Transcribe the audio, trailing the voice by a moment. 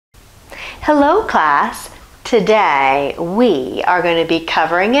Hello class, today we are going to be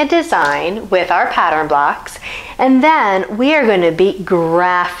covering a design with our pattern blocks, and then we are going to be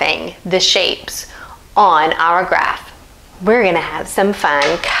graphing the shapes on our graph. We're going to have some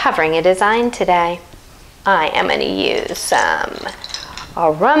fun covering a design today. I am going to use a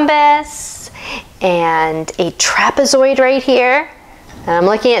rhombus and a trapezoid right here. And I'm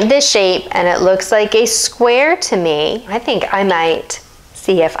looking at this shape and it looks like a square to me. I think I might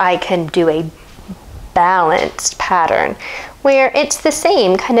see if I can do a balanced pattern where it's the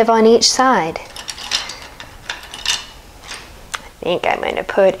same kind of on each side. I think I'm going to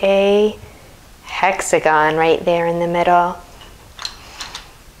put a hexagon right there in the middle.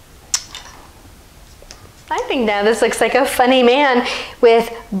 I think now this looks like a funny man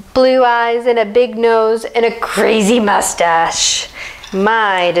with blue eyes and a big nose and a crazy mustache.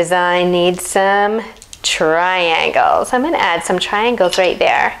 My design needs some triangles. I'm going to add some triangles right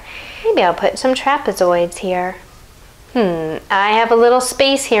there. Maybe I'll put some trapezoids here. I have a little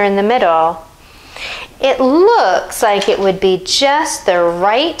space here in the middle. It looks like it would be just the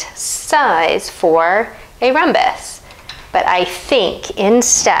right size for a rhombus, but I think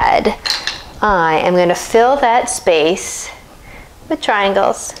instead I am going to fill that space with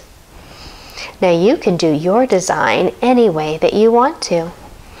triangles. Now you can do your design any way that you want to.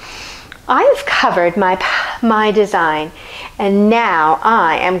 I've covered my design, and now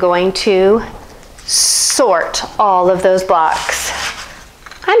I am going to sort all of those blocks.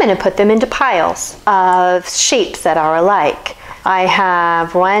 I'm going to put them into piles of shapes that are alike. I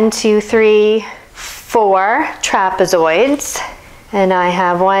have 1, 2, 3, 4 trapezoids, and I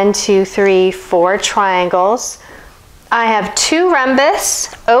have 1, 2, 3, 4 triangles. I have 2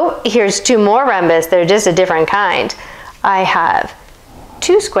 rhombus. Oh, here's 2 more rhombus. They're just a different kind. I have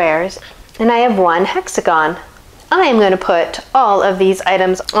 2 squares, and I have 1 hexagon. I am going to put all of these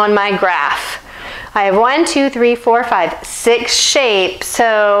items on my graph. I have 1, 2, 3, 4, 5, 6 shapes,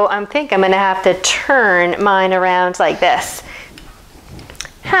 so I think I'm going to have to turn mine around like this.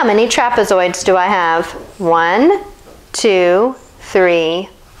 How many trapezoids do I have? 1, 2, 3,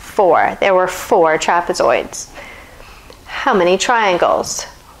 4. There were 4 trapezoids. How many triangles?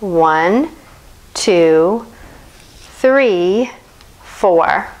 1, 2, 3,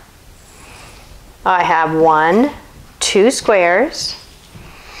 4. I have 1, 2 squares.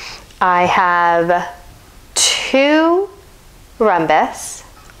 I have 2 rhombus.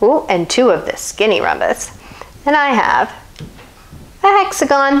 Ooh, and 2 of the skinny rhombus. And I have a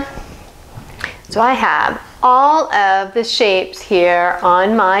hexagon. So I have all of the shapes here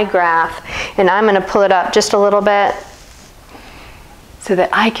on my graph, and I'm going to pull it up just a little bit so that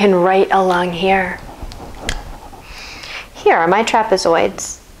I can write along here. Here are my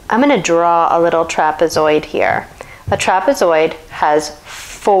trapezoids. I'm going to draw a little trapezoid here. A trapezoid has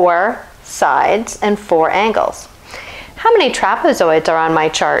 4 sides and 4 angles. How many trapezoids are on my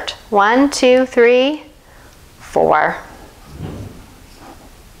chart? 1, 2, 3, 4.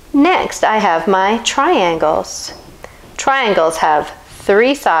 Next, I have my triangles. Triangles have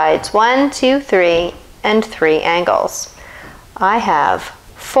 3 sides, 1, 2, 3, and 3 angles. I have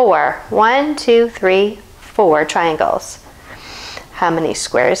 4, 1, 2, 3, 4 triangles. How many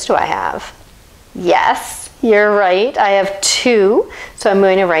squares do I have? Yes, you're right. I have 2, so I'm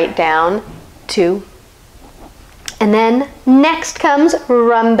going to write down 2. And then next comes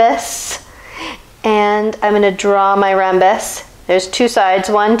rhombus, and I'm going to draw my rhombus. There's 2 sides,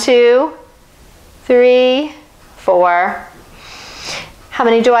 1, 2, 3, 4. How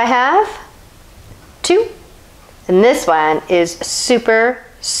many do I have? 2. And this one is super,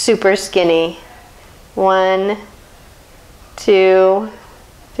 super skinny. 1, 2,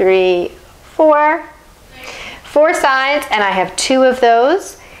 3, 4. 4 sides, and I have 2 of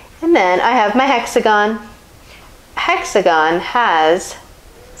those. And then I have my hexagon. Hexagon has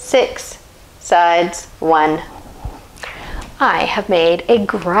 6 sides, 1. I have made a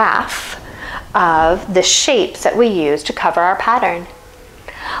graph of the shapes that we use to cover our pattern.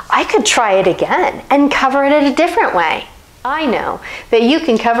 I could try it again and cover it in a different way. I know that you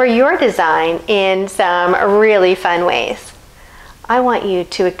can cover your design in some really fun ways. I want you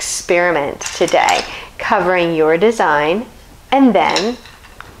to experiment today, covering your design and then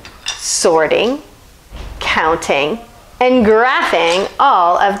sorting, counting, and graphing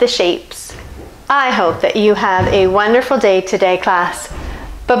all of the shapes. I hope that you have a wonderful day today, class.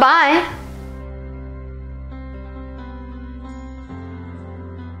 Bye-bye.